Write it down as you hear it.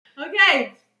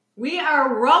We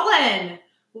are rolling.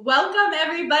 Welcome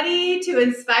everybody to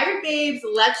Inspired Babes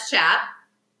Let's Chat.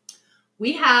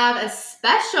 We have a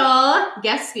special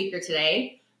guest speaker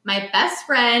today, my best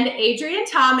friend, Adrienne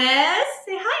Thomas.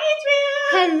 Say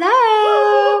hi, Adrienne.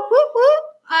 Hello. Whoop,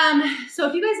 whoop. So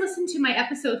if you guys listened to my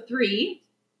episode 3,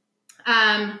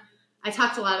 I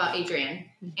talked a lot about Adrienne,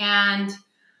 and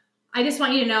I just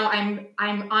want you to know I'm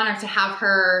honored to have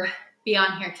her be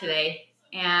on here today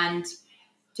and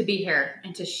to be here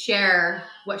and to share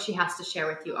what she has to share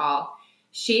with you all.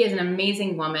 She is an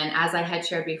amazing woman. As I had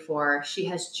shared before, she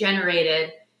has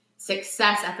generated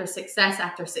success after success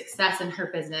after success in her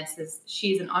business.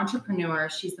 She's an entrepreneur.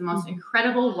 She's the most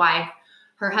incredible wife.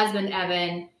 Her husband,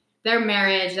 Evan, their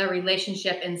marriage, their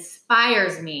relationship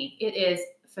inspires me. It is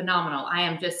phenomenal. I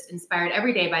am just inspired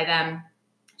every day by them.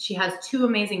 She has 2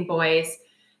 amazing boys.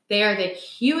 They are the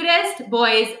cutest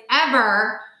boys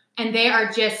ever. And they are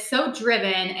just so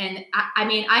driven. And I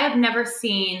mean, I have never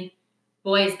seen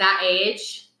boys that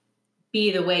age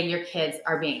be the way your kids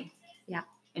are being. Yeah.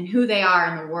 And who they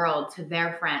are in the world to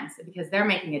their friends, because they're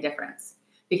making a difference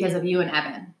because of you and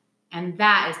Evan. And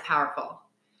that is powerful.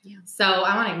 Yeah. So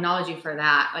I want to acknowledge you for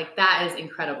that. Like, that is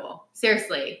incredible.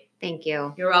 Seriously. Thank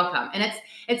you. You're welcome. And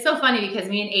it's so funny because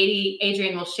me and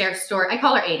Adrienne will share stories. I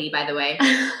call her 80, by the way.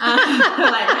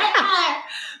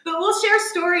 But we'll share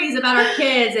stories about our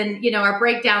kids and, our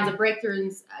breakdowns and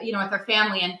breakthroughs, with our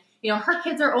family. And, her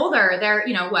kids are older. They're,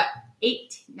 what,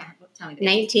 8? Nah, tell me.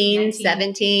 19,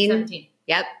 17.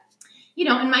 Yep.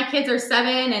 And my kids are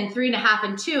 7 and 3.5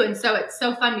 and 2. And so it's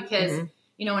so fun because,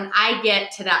 when I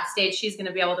get to that stage, she's going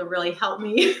to be able to really help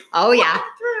me. Oh, yeah.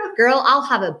 Girl, I'll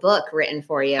have a book written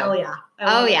for you. Oh, yeah.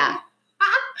 Yeah.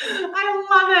 I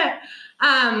love it.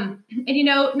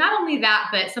 And not only that,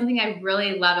 but something I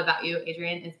really love about you,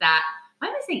 Adrienne, is that, why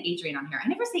am I saying Adrienne on here? I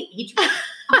never say Adrienne.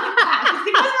 Oh my gosh,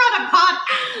 because we're on a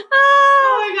podcast.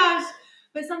 Oh my gosh.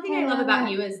 But something I love about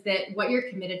you is that what you're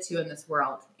committed to in this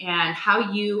world and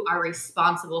how you are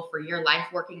responsible for your life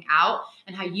working out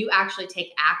and how you actually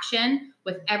take action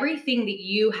with everything that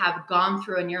you have gone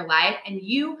through in your life. And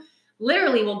you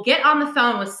literally will get on the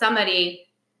phone with somebody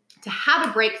to have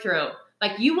a breakthrough.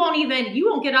 Like, you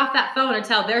won't get off that phone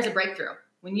until there's a breakthrough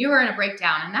when you are in a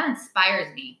breakdown. And that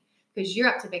inspires me because you're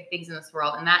up to big things in this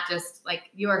world. And that just,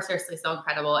 you are seriously so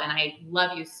incredible. And I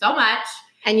love you so much.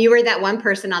 And you were that one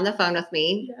person on the phone with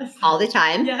me all the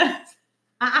time. Yes.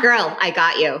 Girl, I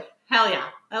got you. Hell yeah.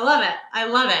 I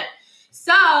love it.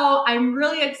 So I'm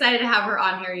really excited to have her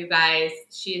on here, you guys.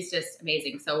 She's just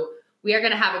amazing. So we are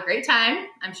going to have a great time.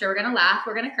 I'm sure we're going to laugh.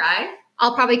 We're going to cry.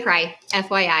 I'll probably cry.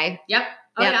 FYI. Yep.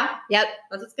 Oh, yep. yeah. Yep.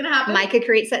 That's what's going to happen. Micah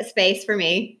creates that space for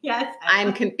me. Yes.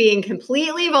 I'm being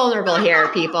completely vulnerable here,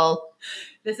 people.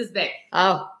 This is big.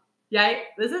 Oh. Yeah.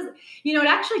 This is, it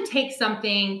actually takes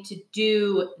something to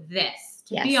do this,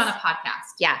 to be on a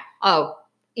podcast. Yeah. Oh,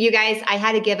 you guys, I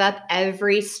had to give up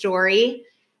every story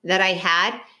that I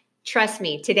had. Trust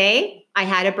me, today I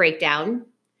had a breakdown.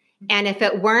 And if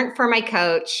it weren't for my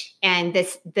coach and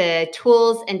the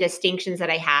tools and distinctions that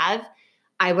I have,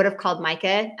 I would have called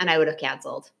Micah and I would have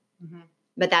canceled. Mm-hmm.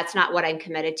 But that's not what I'm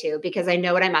committed to because I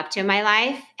know what I'm up to in my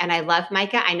life. And I love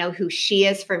Micah. I know who she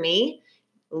is for me.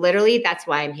 Literally, that's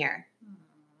why I'm here.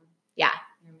 Yeah.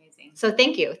 You're amazing. So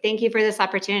thank you. Thank you for this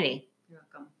opportunity. You're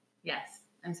welcome. Yes.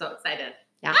 I'm so excited.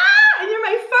 Yeah. And you're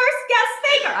my first guest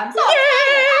speaker. I'm so excited.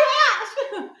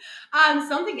 Oh my gosh.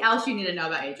 Something else you need to know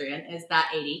about Adrienne is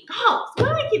that 80. Oh, why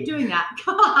do I keep doing that?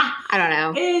 I don't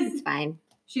know. It's fine.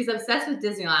 She's obsessed with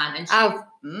Disneyland.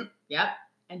 And yep.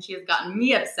 And she has gotten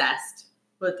me obsessed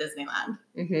with Disneyland.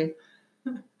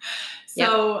 Mm-hmm.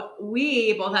 So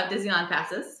we both have Disneyland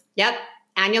passes. Yep.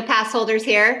 Annual pass holders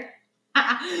here.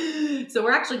 So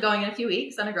we're actually going in a few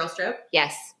weeks on a girls trip.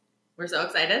 Yes. We're so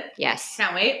excited. Yes.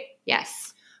 Can't wait.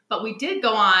 Yes. But we did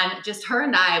go on, just her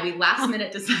and I, we last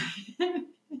minute decided.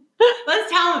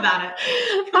 Let's tell them about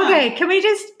it. Okay. Can we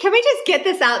just get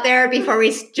this out there before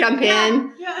we jump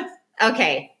in? Yes.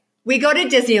 Okay. We go to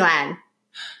Disneyland.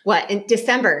 What? In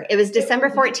December. It was December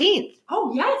 14th.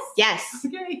 Oh, yes. Yes.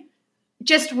 Okay.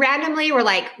 Just randomly, we're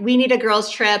like, we need a girls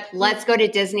trip. Let's go to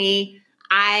Disney.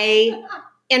 I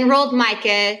enrolled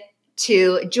Micah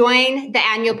to join the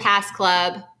annual pass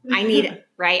club. I need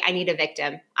a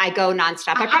victim. I go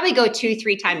nonstop. I probably go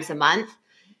 2-3 times a month.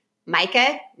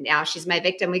 Micah, now she's my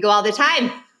victim. We go all the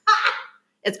time.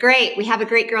 It's great. We have a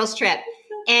great girls trip.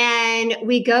 And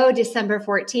we go December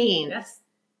 14th. Yes.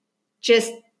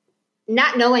 Just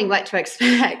not knowing what to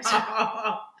expect.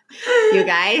 You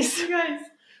guys.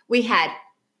 We had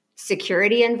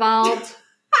security involved.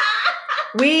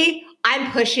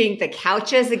 I'm pushing the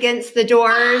couches against the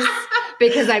doors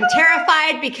because I'm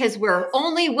terrified because we're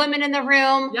only women in the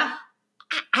room. Yeah.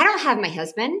 I don't have my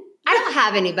husband. I don't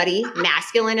have anybody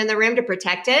masculine in the room to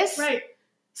protect us. Right.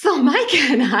 So Micah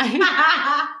and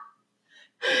I,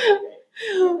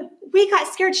 we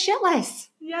got scared shitless.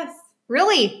 Yes.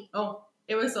 Really? Oh,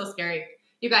 it was so scary.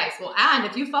 You guys, well, and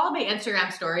if you follow my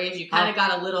Instagram stories, you kind of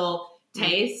got a little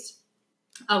taste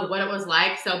of what it was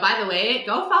like. So by the way,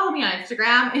 go follow me on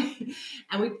Instagram.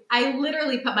 And I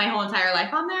literally put my whole entire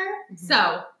life on there. Mm-hmm.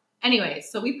 So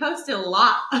anyways, so we posted a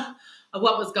lot of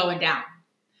what was going down.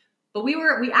 But we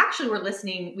actually were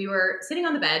listening. We were sitting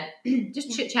on the bed,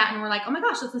 just chit-chatting. And we're like, oh my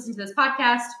gosh, let's listen to this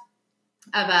podcast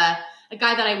of a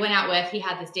guy that I went out with. He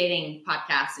had this dating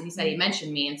podcast and he said he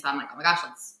mentioned me. And so I'm like, oh my gosh,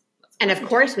 let's and of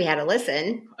course we had to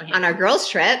listen on our girls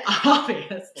trip.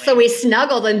 Obviously. So we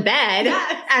snuggled in bed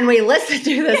and we listened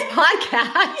to this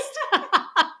podcast.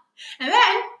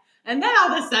 and then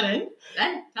all of a sudden,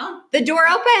 the door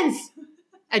opens.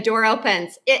 A door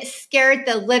opens. It scared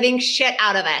the living shit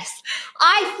out of us.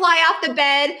 I fly off the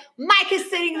bed. Mike is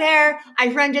sitting there. I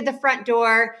run to the front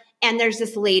door and there's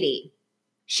this lady.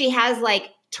 She has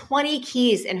like 20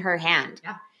 keys in her hand.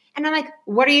 Yeah. And I'm like,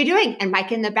 what are you doing? And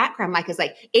Mike in the background, Mike is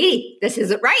like, Edie, this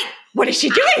isn't right. What is she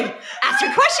doing? Ask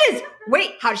her questions.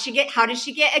 Wait, how did she get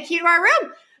a key to our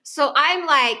room? So I'm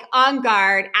like on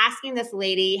guard asking this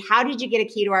lady, how did you get a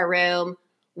key to our room?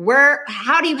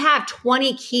 How do you have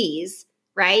 20 keys?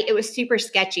 Right? It was super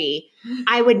sketchy.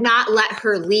 I would not let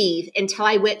her leave until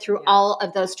I went through all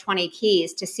of those 20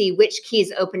 keys to see which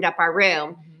keys opened up our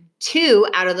room. Mm-hmm. 2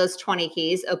 out of those 20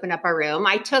 keys opened up our room.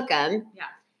 I took them. Yeah.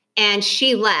 And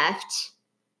she left,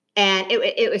 and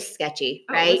it was sketchy,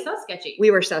 right? It was so sketchy. We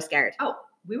were so scared. Oh,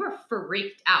 we were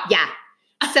freaked out. Yeah.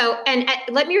 So,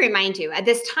 let me remind you, at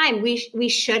this time, we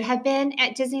should have been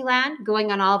at Disneyland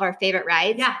going on all of our favorite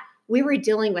rides. Yeah. We were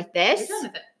dealing with this. We're dealing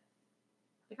with it.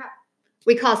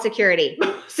 We call security.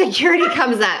 Security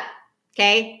comes up,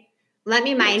 okay? Let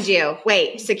me mind you.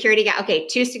 Wait, security guy. Okay,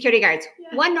 2 security guards.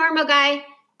 Yeah. 1 normal guy,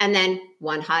 and then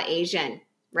 1 hot Asian,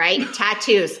 right?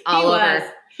 Tattoos all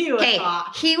over. He was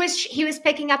hot. He was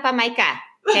picking up on Micah,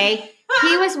 okay?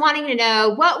 He was wanting to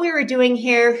know what we were doing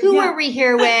here, who were we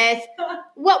here with,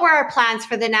 what were our plans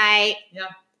for the night. Yeah.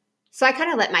 So I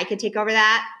kind of let Micah take over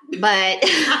that, but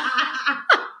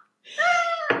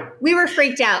we were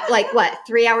freaked out. Like what,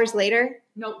 3 hours later?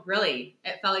 No, really.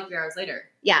 It felt like 3 hours later.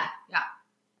 Yeah. Yeah.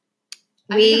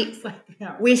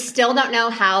 We still don't know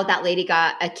how that lady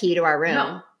got a key to our room.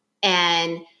 No.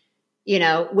 And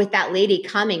with that lady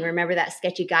coming, remember that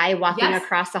sketchy guy walking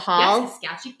across the hall?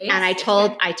 Yes, sketchy. And I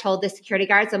told the security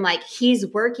guards, I'm like, he's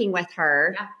working with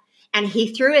her. Yeah. And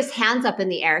he threw his hands up in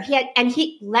the air.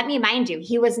 Let me mind you,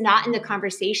 he was not in the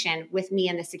conversation with me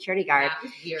and the security guard.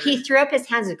 Yeah, he threw up his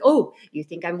hands like, oh, you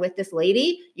think I'm with this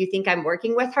lady? You think I'm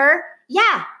working with her?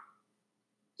 Yeah.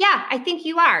 Yeah, I think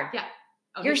you are. Yeah.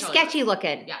 Oh, you're totally sketchy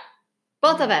looking. Yeah.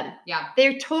 Both of them. Yeah.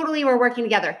 They totally were working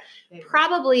together.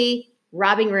 Probably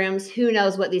robbing rooms. Who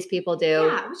knows what these people do?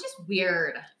 Yeah, it was just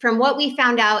weird. From what we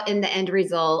found out in the end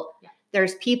result,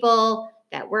 there's people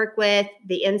that work with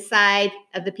the inside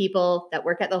of the people that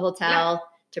work at the hotel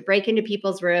to break into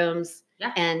people's rooms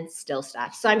and steal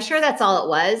stuff. So I'm sure that's all it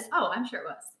was. Oh, I'm sure it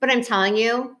was. But I'm telling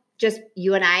you, just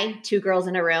you and I, 2 girls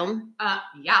in a room.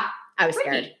 Yeah. I was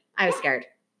scared. I was scared.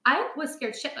 I was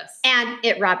scared shitless. And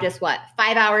it robbed us 5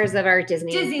 hours of our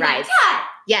Disney rides.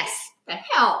 Yes. The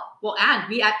hell? Well, and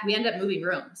we end up moving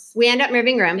rooms. We end up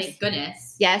moving rooms. Thank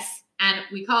goodness. Yes. And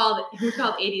we called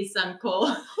Adie's son Cole.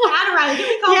 Did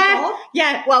we call Cole?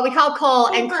 Yeah. Well, we called Cole,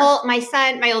 and Cole,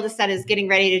 my oldest son, is getting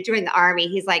ready to join the Army.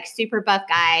 He's like super buff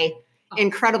guy,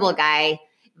 incredible guy.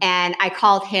 And I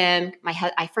called him.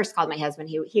 I first called my husband.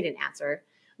 He didn't answer,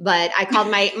 but I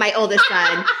called my oldest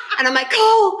son, and I'm like,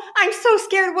 Cole, I'm so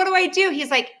scared. What do I do?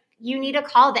 He's like, you need to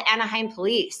call the Anaheim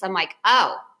police. I'm like,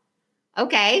 oh,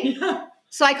 okay.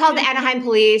 So I called the Anaheim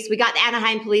police. We got the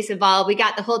Anaheim police involved. We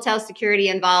got the hotel security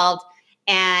involved.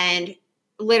 And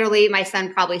literally my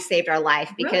son probably saved our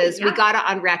life because we got it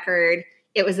on record.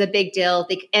 It was a big deal.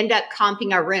 They end up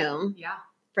comping our room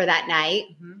for that night.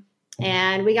 Mm-hmm.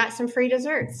 And we got some free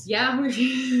desserts. Yeah. We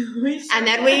sure and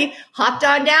then we hopped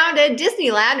on down to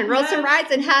Disneyland and rode some rides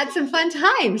and had some fun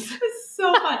times. It was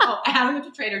so fun. Oh, and we went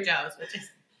to Trader Joe's, which is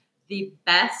the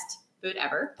best food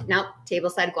ever. Nope.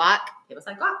 Tableside guac.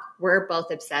 Tableside guac. We're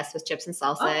both obsessed with chips and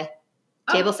salsa.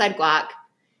 Tableside guac.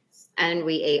 And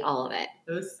we ate all of it.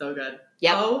 It was so good.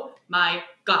 Yep. Oh my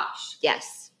gosh.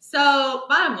 Yes. So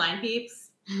bottom line, peeps,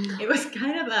 it was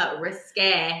kind of a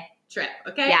risque trip,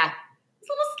 okay? Yeah. It's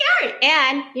a little scary.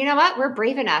 And you know what? We're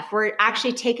brave enough. We're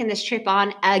actually taking this trip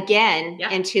on again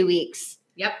in 2 weeks.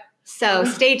 Yep. So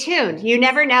stay tuned. You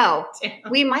never know.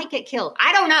 We might get killed.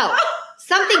 I don't know.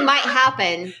 Something might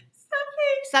happen.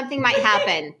 Something might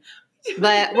happen.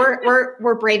 But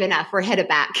we're brave enough. We're headed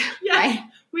back. Yes. Right?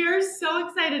 We are so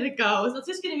excited to go. So it's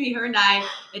just going to be her and I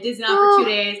at Disneyland for 2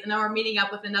 days, and then we're meeting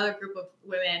up with another group of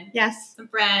women. Yes. Some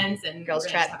friends, and girls'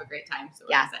 we're trip. Just have a great time. So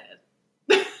we're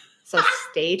excited. So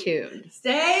stay tuned.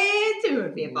 Stay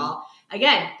tuned, people.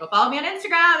 Again, go follow me on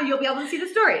Instagram, and you'll be able to see the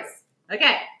stories.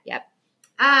 Okay. Yep.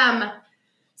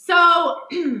 So,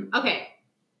 okay.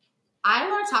 I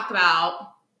want to talk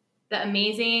about the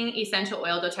amazing essential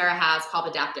oil doTERRA has called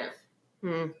Adaptive.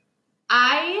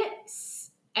 I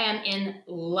am in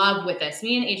love with this.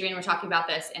 Me and Adrienne were talking about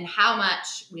this and how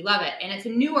much we love it. And it's a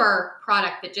newer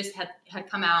product that just had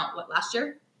come out, last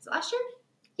year? Is it last year?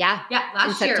 Yeah. Yeah,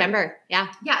 last year. In September.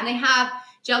 Yeah. Yeah, and they have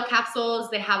gel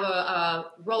capsules. They have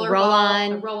a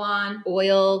roll-on,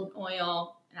 oil.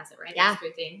 And that's it, right? Yeah. Those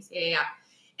 3 things. Yeah.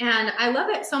 And I love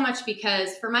it so much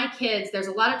because for my kids, there's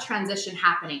a lot of transition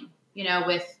happening,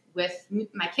 with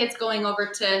my kids going over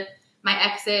to my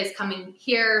exes coming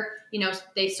here.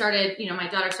 They started, my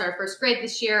daughter started 1st grade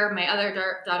this year. My other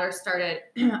daughter started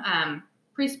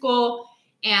preschool.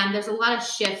 And there's a lot of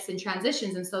shifts and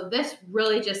transitions. And so this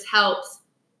really just helps,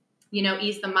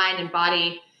 ease the mind and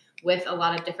body with a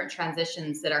lot of different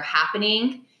transitions that are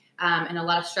happening and a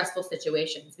lot of stressful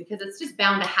situations, because it's just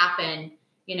bound to happen,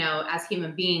 as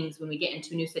human beings. When we get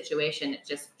into a new situation, it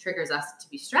just triggers us to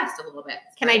be stressed a little bit.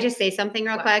 Can I just say something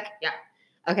real quick? Yeah.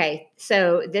 Okay.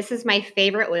 So this is my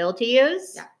favorite oil to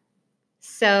use. Yeah.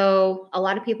 So a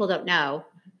lot of people don't know.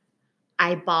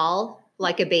 I bawl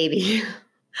like a baby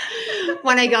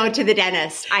when I go to the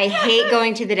dentist. I hate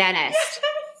going to the dentist.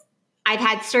 I've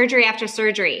had surgery after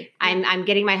surgery. I'm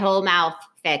getting my whole mouth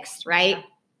fixed, right?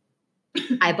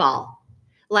 I bawl.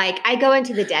 Like, I go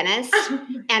into the dentist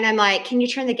and I'm like, can you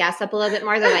turn the gas up a little bit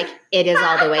more? They're like, it is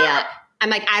all the way up. I'm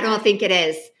like, I don't think it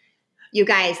is. You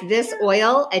guys, this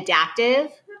oil, Adaptive,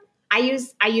 I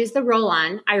use the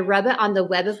roll-on. I rub it on the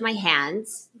web of my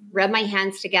hands, rub my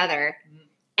hands together,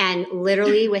 and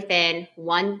literally within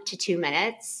 1 to 2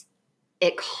 minutes,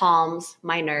 it calms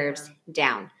my nerves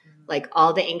down. Like,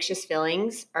 all the anxious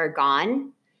feelings are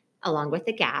gone, along with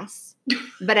the gas,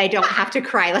 but I don't have to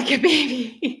cry like a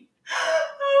baby.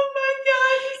 Oh my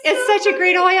God. It's such a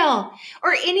great oil.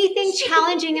 Or anything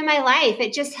challenging in my life.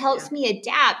 It just helps me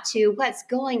adapt to what's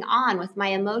going on with my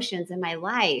emotions in my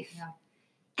life. Yeah.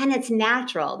 And it's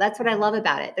natural. That's what I love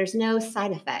about it. There's no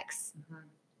side effects.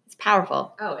 It's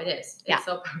powerful. Oh, it is. Yeah. It's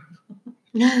so powerful.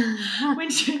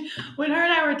 when her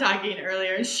and I were talking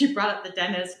earlier and she brought up the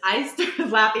dentist, I started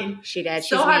laughing. She did.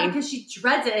 So hard because she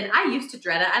dreads it, and I used to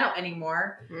dread it. I don't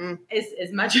anymore.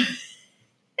 As much as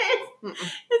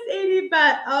 80,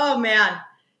 but oh man,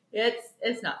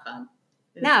 it's not fun.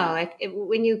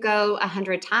 When you go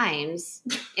 100 times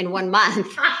in 1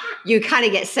 month, you kind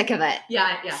of get sick of it.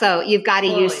 Yeah. So you've got to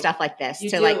use stuff like this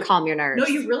to like calm your nerves. No,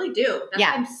 you really do. That's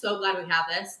why I'm so glad we have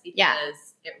this,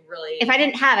 because it really. If I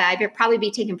didn't have it, I'd probably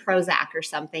be taking Prozac or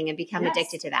something and become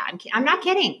addicted to that. I'm not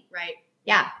kidding. Right.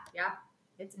 Yeah. Yeah.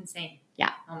 It's insane.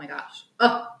 Yeah. Oh my gosh.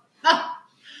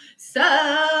 So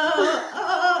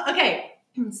okay.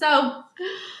 So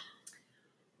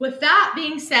with that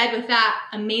being said, with that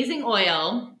amazing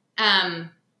oil,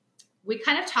 we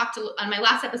kind of talked on my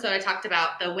last episode. I talked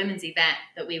about the women's event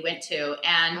that we went to,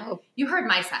 and you heard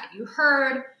my side. You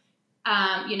heard,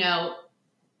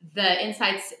 the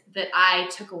insights that I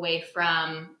took away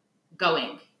from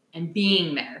going and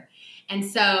being there. And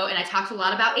I talked a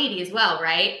lot about 80 as well,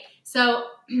 right? So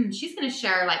she's going to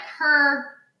share like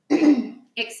her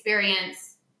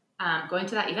experience going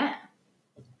to that event.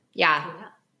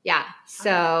 Yeah.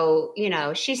 So,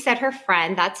 she said her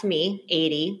friend, that's me,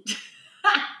 80.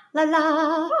 La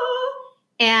la.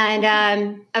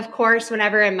 And of course,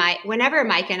 whenever Mike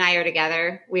and I are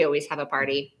together, we always have a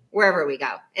party wherever we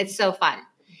go. It's so fun.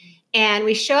 And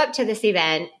we show up to this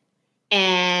event,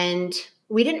 and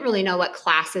we didn't really know what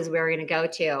classes we were going to go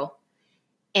to.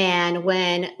 And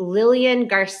when Lillian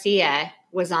Garcia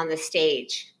was on the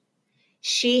stage,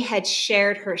 she had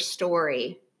shared her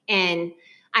story. And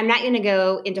I'm not going to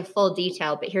go into full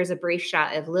detail, but here's a brief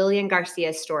shot of Lillian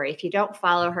Garcia's story. If you don't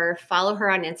follow her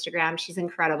on Instagram. She's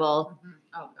incredible.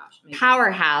 Oh gosh. Amazing.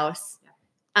 Powerhouse.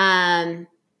 Yeah.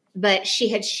 But she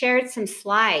had shared some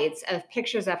slides of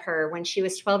pictures of her when she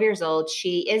was 12 years old.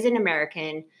 She is an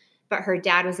American, but her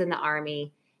dad was in the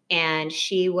Army, and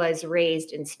she was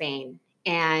raised in Spain.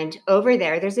 And over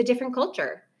there's a different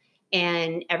culture.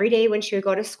 And every day when she would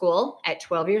go to school at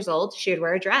 12 years old, she would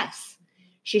wear a dress.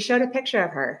 She showed a picture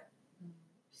of her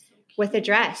with a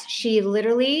dress. She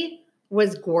literally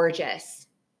was gorgeous.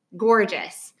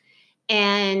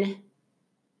 And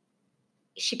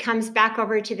she comes back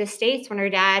over to the States when her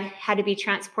dad had to be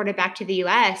transported back to the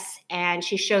US, and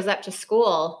she shows up to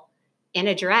school in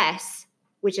a dress,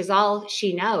 which is all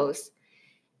she knows.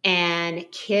 And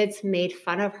kids made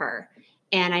fun of her.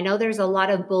 And I know there's a lot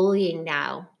of bullying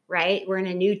now, right? We're in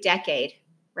a new decade,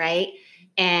 right?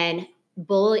 And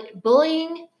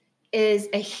bullying is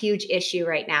a huge issue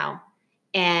right now.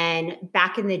 And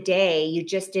back in the day, you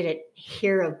just didn't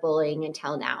hear of bullying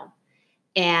until now.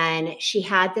 And she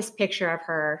had this picture of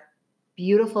her,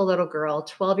 beautiful little girl,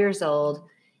 12 years old,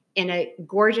 in a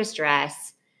gorgeous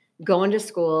dress, going to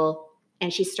school.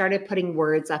 And she started putting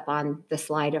words up on the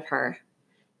slide of her,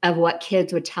 of what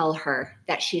kids would tell her,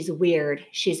 that she's weird,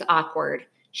 she's awkward,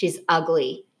 she's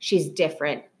ugly, she's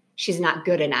different, she's not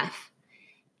good enough.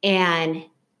 And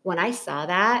when I saw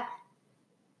that,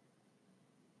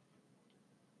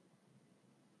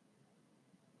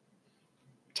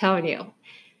 I'm telling you,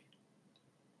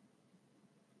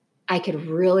 I could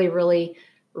really, really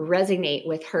resonate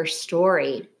with her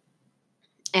story.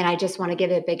 And I just want to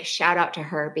give a big shout out to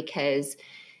her, because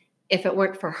if it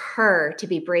weren't for her to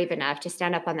be brave enough to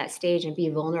stand up on that stage and be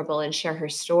vulnerable and share her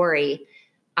story,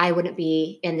 I wouldn't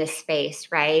be in this space,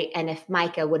 right? And if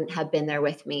Micah wouldn't have been there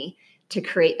with me to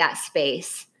create that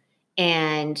space.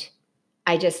 And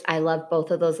I love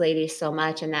both of those ladies so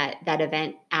much. And that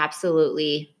event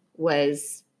absolutely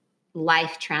was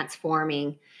life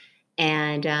transforming.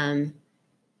 And,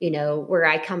 where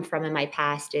I come from in my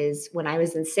past is when I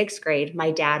was in 6th grade, my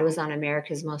dad was on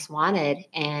America's Most Wanted.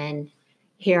 And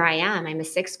here I am. I'm a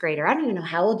 6th grader. I don't even know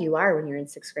how old you are when you're in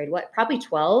 6th grade. What? Probably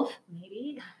 12?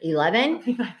 Maybe. 11?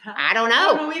 Like that. I don't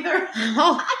know. I don't know either.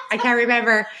 Oh, I can't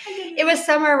remember. It was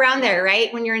somewhere around there,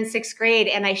 right? When you're in 6th grade.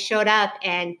 And I showed up,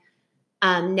 and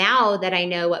now that I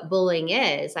know what bullying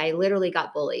is, I literally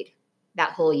got bullied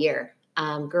that whole year.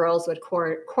 Girls would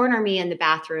corner me in the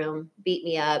bathroom, beat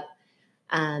me up,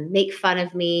 make fun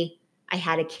of me. I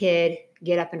had a kid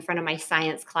get up in front of my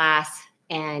science class,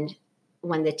 and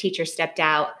when the teacher stepped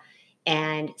out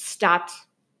and stopped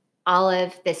all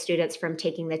of the students from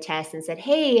taking the test and said,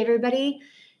 "Hey, everybody,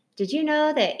 did you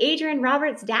know that Adrian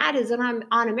Roberts' dad is on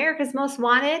America's Most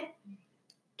Wanted?"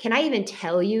 Can I even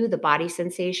tell you the body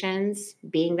sensations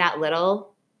being that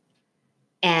little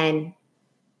and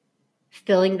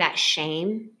feeling that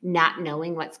shame, not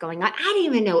knowing what's going on? I didn't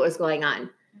even know what was going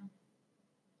on.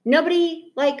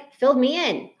 Nobody filled me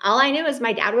in. All I knew is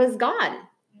my dad was gone.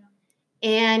 Yeah.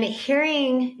 And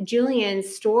hearing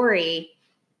Julian's story,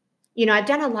 I've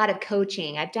done a lot of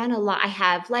coaching. I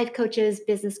have life coaches,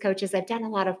 business coaches. I've done a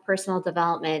lot of personal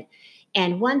development.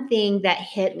 And one thing that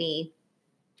hit me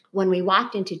when we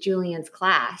walked into Julian's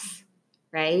class,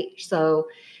 right? So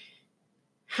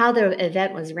how the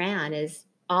event was ran is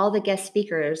all the guest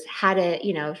speakers had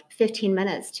 15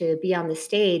 minutes to be on the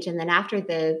stage. And then after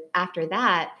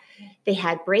that, they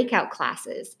had breakout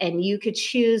classes, and you could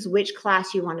choose which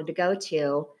class you wanted to go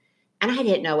to. And I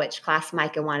didn't know which class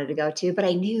Micah wanted to go to, but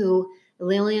I knew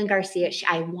Lillian Garcia,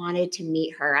 I wanted to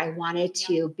meet her. I wanted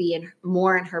to be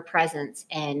more in her presence.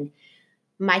 And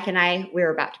Mike and I, we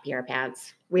were about to pee our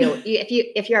pants.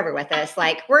 If you're ever with us,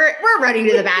 we're running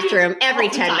to the bathroom every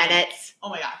 10 minutes. Oh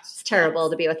my gosh. It's terrible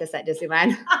to be with us at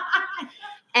Disneyland.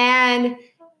 And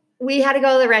we had to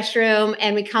go to the restroom,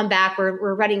 and we come back.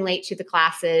 We're running late to the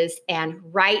classes, and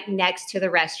right next to the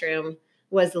restroom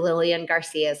was Lillian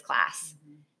Garcia's class.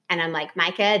 Mm-hmm. And I'm like,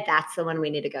 Micah, that's the one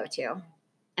we need to go to.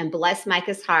 And bless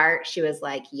Micah's heart, she was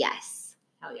like, yes.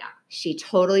 Hell yeah. She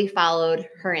totally followed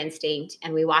her instinct,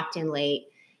 and we walked in late.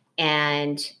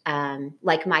 And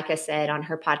like Micah said on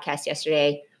her podcast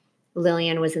yesterday,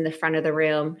 Lillian was in the front of the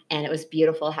room, and it was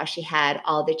beautiful how she had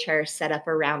all the chairs set up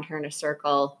around her in a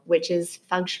circle, which is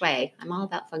feng shui. I'm all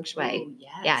about feng shui. Ooh,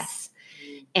 yes. Yes.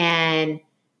 And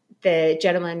the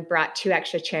gentleman brought 2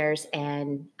 extra chairs,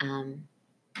 and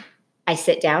I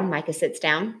sit down, Micah sits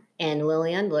down, and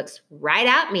Lillian looks right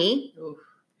at me. Ooh.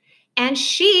 And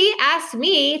she asked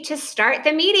me to start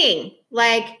the meeting.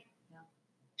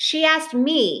 She asked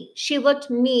me, she looked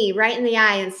me right in the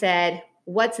eye and said,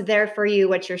 "What's there for you?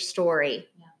 What's your story?"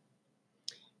 Yeah.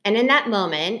 And in that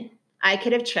moment, I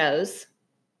could have chose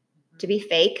to be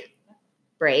fake,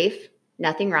 brave,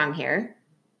 nothing wrong here.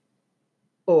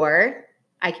 Or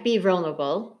I could be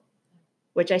vulnerable,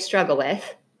 which I struggle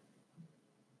with.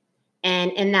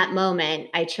 And in that moment,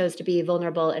 I chose to be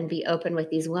vulnerable and be open with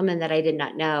these women that I did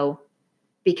not know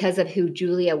because of who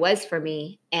Julia was for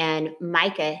me. And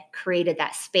Micah created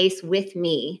that space with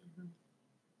me. Mm-hmm.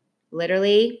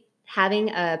 Literally, having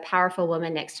a powerful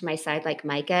woman next to my side like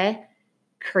Micah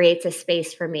creates a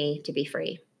space for me to be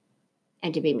free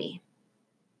and to be me.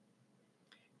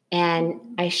 And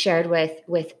I shared with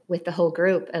the whole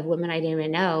group of women I didn't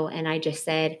even know. And I just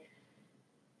said,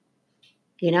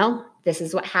 this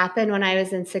is what happened when I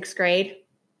was in 6th grade.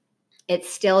 It's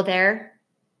still there.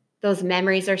 Those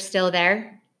memories are still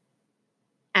there.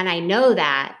 And I know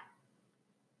that.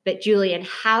 But Julian,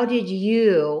 how did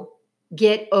you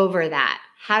get over that?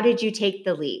 How did you take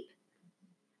the leap?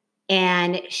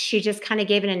 And she just kind of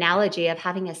gave an analogy of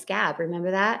having a scab.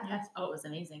 Remember that? Yes. Oh, it was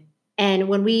amazing. And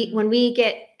when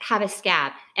we have a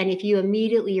scab, and if you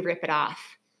immediately rip it off,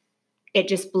 it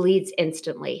just bleeds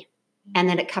instantly. And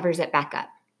then it covers it back up.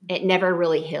 It never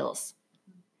really heals.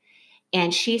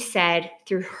 And she said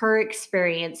through her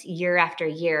experience year after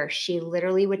year, she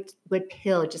literally would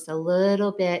peel just a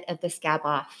little bit of the scab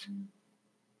off.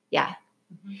 Yeah.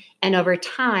 Mm-hmm. And over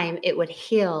time, it would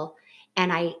heal.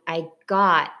 And I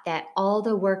got that all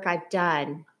the work I've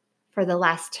done for the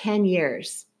last 10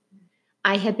 years,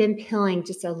 I have been peeling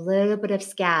just a little bit of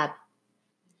scab.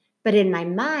 But in my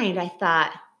mind, I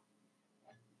thought,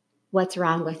 what's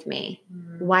wrong with me?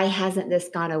 Mm-hmm. Why hasn't this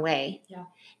gone away? Yeah.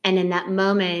 And in that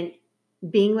moment,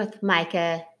 being with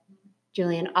Micah,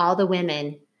 Julian, all the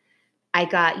women, I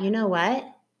got, you know what?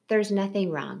 There's nothing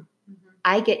wrong. Mm-hmm.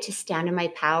 I get to stand in my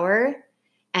power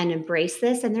and embrace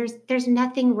this, and there's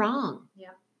nothing wrong. Yeah.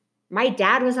 My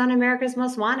dad was on America's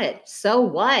Most Wanted. So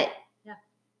what? Yeah.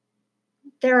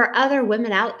 There are other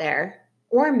women out there,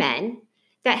 or men,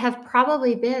 that have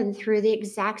probably been through the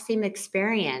exact same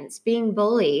experience, being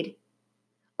bullied,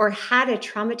 or had a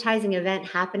traumatizing event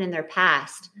happen in their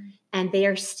past, mm-hmm. and they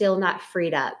are still not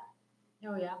freed up.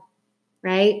 Oh, yeah.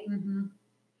 Right? Mm-hmm.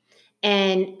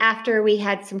 And after we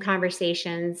had some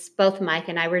conversations, both Mike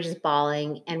and I were just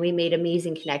bawling, and we made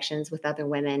amazing connections with other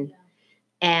women.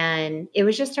 Yeah. And it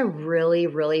was just a really,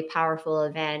 really powerful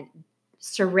event,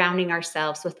 surrounding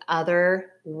ourselves with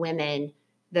other women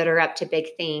that are up to big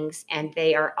things, and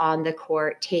they are on the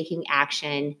court taking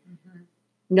action, mm-hmm.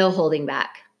 no holding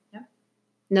back. Yep.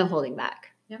 No holding back.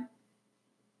 Yep.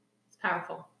 It's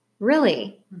powerful.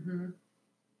 Really. Mm-hmm.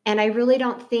 And I really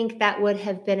don't think that would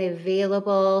have been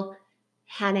available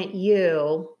hadn't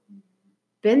you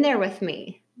been there with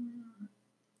me. Mm-hmm.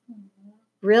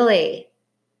 Really.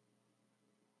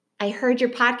 I heard your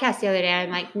podcast the other day. I'm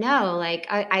like, no, like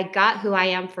I got who I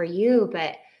am for you,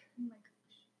 but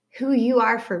who you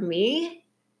are for me,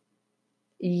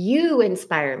 you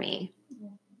inspire me.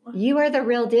 You are the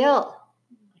real deal.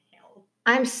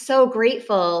 I'm so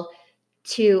grateful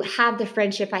to have the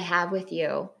friendship I have with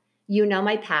you. You know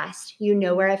my past, you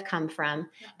know where I've come from,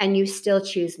 and you still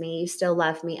choose me. You still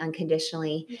love me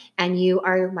unconditionally, and you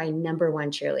are my number one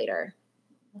cheerleader.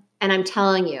 And I'm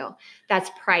telling you,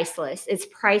 that's priceless. It's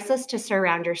priceless to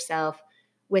surround yourself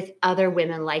with other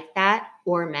women like that,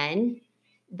 or men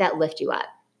that lift you up.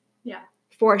 Yeah.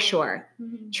 For sure.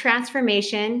 Mm-hmm.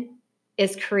 Transformation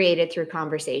is created through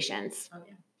conversations. Oh,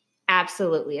 yeah.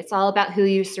 Absolutely. It's all about who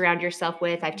you surround yourself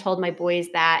with. I've told my boys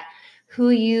that who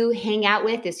you hang out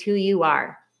with is who you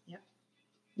are. Yep.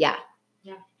 Yeah.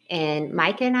 Yeah. And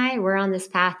Mike and I, we're on this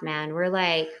path, man.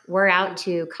 We're out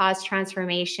to cause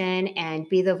transformation and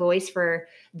be the voice for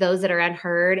those that are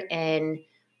unheard. And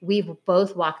we've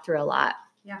both walked through a lot.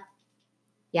 Yeah.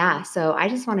 Yeah. So I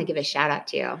just want to give a shout out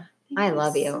to you. I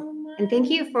love you. So much. And thank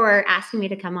you for asking me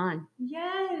to come on.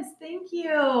 Yes. Thank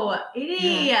you.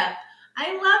 Edie, yeah.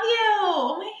 I love you.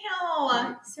 Oh my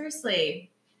hell.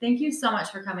 Seriously. Thank you so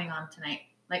much for coming on tonight.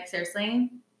 Like,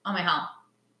 seriously. Oh my hell.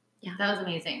 Yeah. That was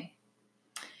amazing.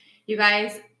 You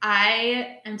guys,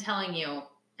 I am telling you,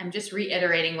 I'm just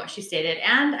reiterating what she stated.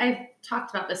 And I've talked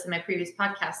about this in my previous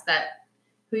podcast, that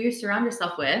who you surround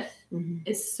yourself with mm-hmm.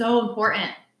 is so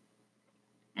important.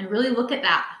 And really look at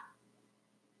that.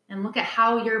 And look at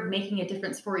how you're making a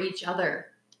difference for each other.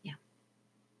 Yeah.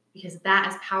 Because that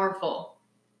is powerful.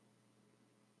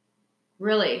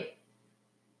 Really.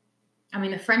 I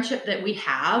mean, the friendship that we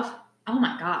have, oh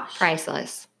my gosh.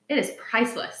 Priceless. It is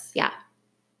priceless. Yeah.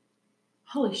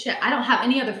 Holy shit. I don't have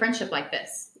any other friendship like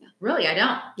this. Yeah. Really, I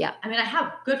don't. Yeah. I mean, I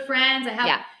have good friends. I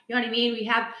have, you know what I mean?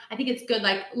 I think it's good.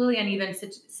 Like Lillian even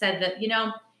said that, you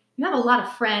have a lot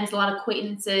of friends, a lot of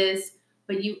acquaintances,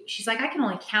 but she's like, I can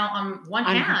only count on one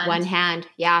hand. One hand.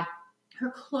 Yeah.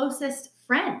 Her closest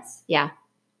friends. Yeah.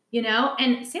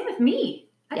 And same with me.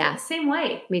 I feel the same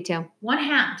way. Me too. One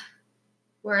hand.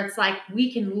 Where it's like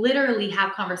we can literally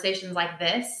have conversations like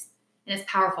this, and it's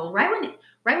powerful. Right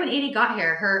when Edie got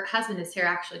here, her husband is here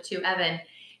actually too, Evan,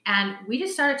 and we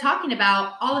just started talking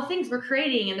about all the things we're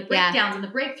creating and the breakdowns and the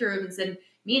breakthroughs. And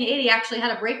me and Edie actually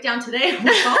had a breakdown today. We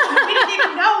didn't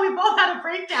even know we both had a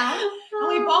breakdown, and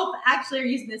we both actually are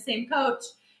using the same coach.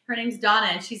 Her name's Donna,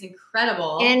 and she's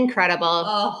incredible. Incredible.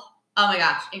 Oh my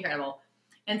gosh, incredible.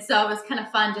 And so it was kind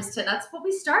of fun that's what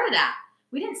we started at.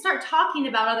 We didn't start talking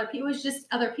about other people. It was just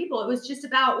other people. It was just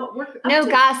about what we're up No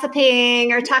to.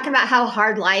 gossiping or talking about how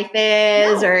hard life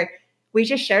is, or we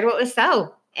just shared what was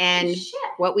so and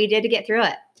what we did to get through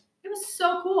it. It was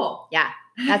so cool. Yeah,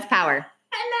 that's power.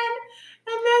 And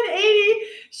then 80,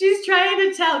 she's trying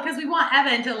to tell, because we want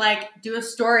Evan to like do a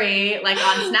story like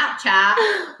on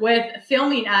Snapchat with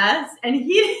filming us, and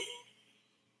he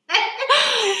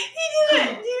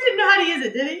didn't know how to use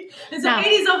it, did he? And so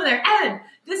 80's over there, Evan,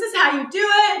 this is how you do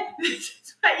it. This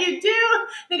is what you do.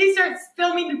 Then he starts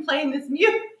filming and playing this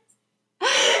music with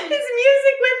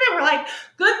it. We're like,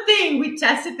 good thing we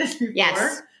tested this before.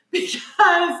 Yes.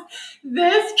 Because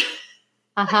this.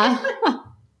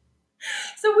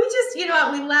 So we just, you know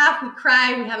what, we laugh, we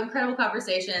cry, we have incredible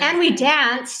conversations. And we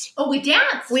danced. Oh, we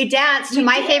danced. We danced to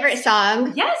my favorite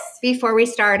song. Yes. Before we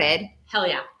started. Hell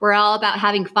yeah. We're all about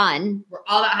having fun. We're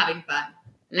all about having fun.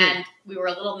 And we were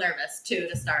a little nervous too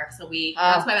to start. So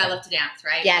that's why I love to dance,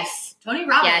 right? Yes. Tony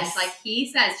Robbins, like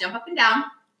he says, jump up and down.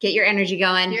 Get your energy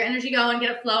going. Get your energy going, get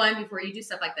it flowing before you do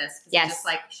stuff like this. Yes. It just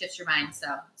like shifts your mind. So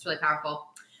it's really powerful.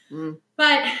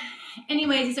 But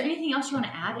anyways, is there anything else you want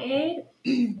to add, Aid,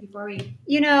 before we?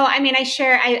 You know, I mean,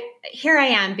 here I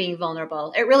am being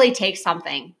vulnerable. It really takes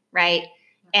something, right?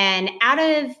 And out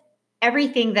of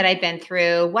everything that I've been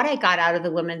through, what I got out of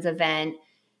the women's event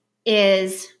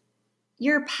is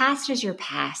your past is your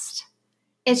past.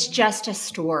 It's just a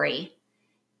story.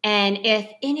 And if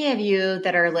any of you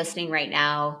that are listening right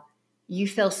now, you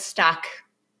feel stuck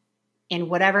in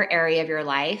whatever area of your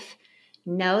life,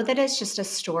 know that it's just a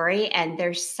story and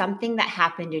there's something that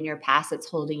happened in your past that's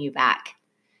holding you back.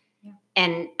 Yeah.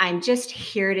 And I'm just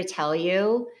here to tell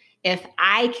you, if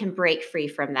I can break free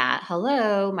from that,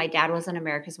 hello, my dad was on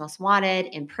America's Most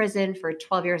Wanted, in prison for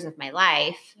 12 years of my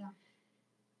life. Yeah.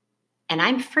 And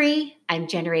I'm free. I'm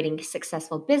generating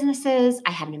successful businesses.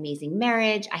 I have an amazing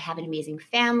marriage. I have an amazing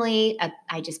family.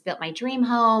 I just built my dream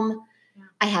home. Yeah.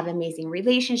 I have amazing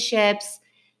relationships.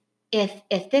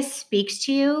 If this speaks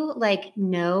to you, like,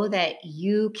 know that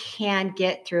you can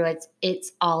get through it.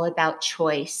 It's all about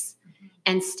choice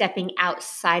and stepping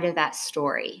outside of that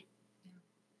story.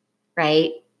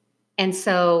 Right? And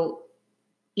so,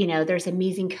 you know, there's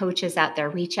amazing coaches out there.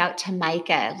 Reach out to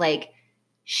Micah. Like,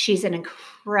 she's an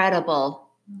incredible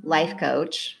life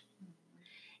coach.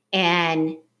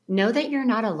 And know that you're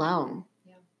not alone.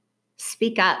 Yeah.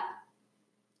 Speak up.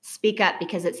 Speak up,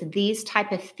 because it's these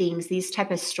type of things, these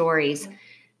type of stories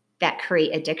that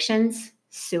create addictions,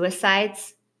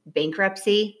 suicides,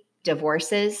 bankruptcy,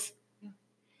 divorces. Yeah.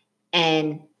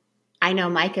 And I know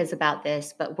Micah's about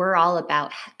this, but we're all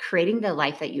about creating the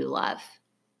life that you love.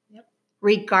 Yep.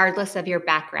 Regardless of your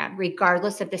background,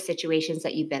 regardless of the situations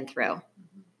that you've been through.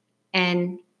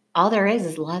 And all there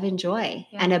is love and joy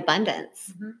and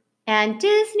abundance. And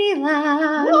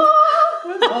Disneyland.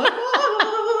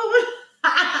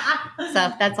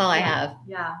 So that's all I have.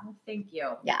 Yeah. Well, thank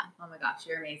you. Yeah. Oh my gosh,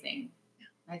 you're amazing.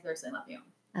 I seriously love you.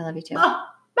 I love you too. Oh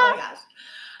my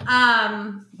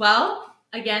gosh. Well,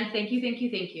 again, thank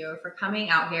you for coming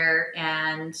out here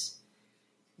and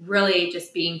really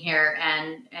just being here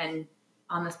and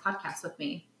on this podcast with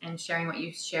me and sharing what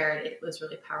you shared. It was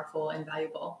really powerful and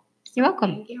valuable. You're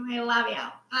welcome. Thank you. I love you.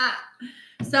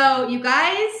 So you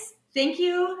guys, thank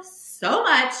you so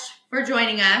much for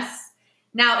joining us.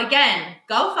 Now, again,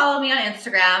 go follow me on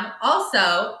Instagram.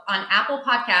 Also, on Apple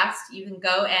Podcasts, you can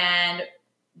go and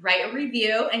write a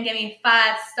review and give me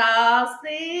 5 stars,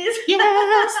 please.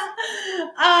 Yes.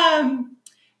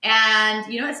 And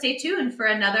you know what? Stay tuned for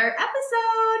another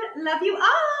episode. Love you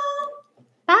all.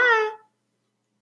 Bye.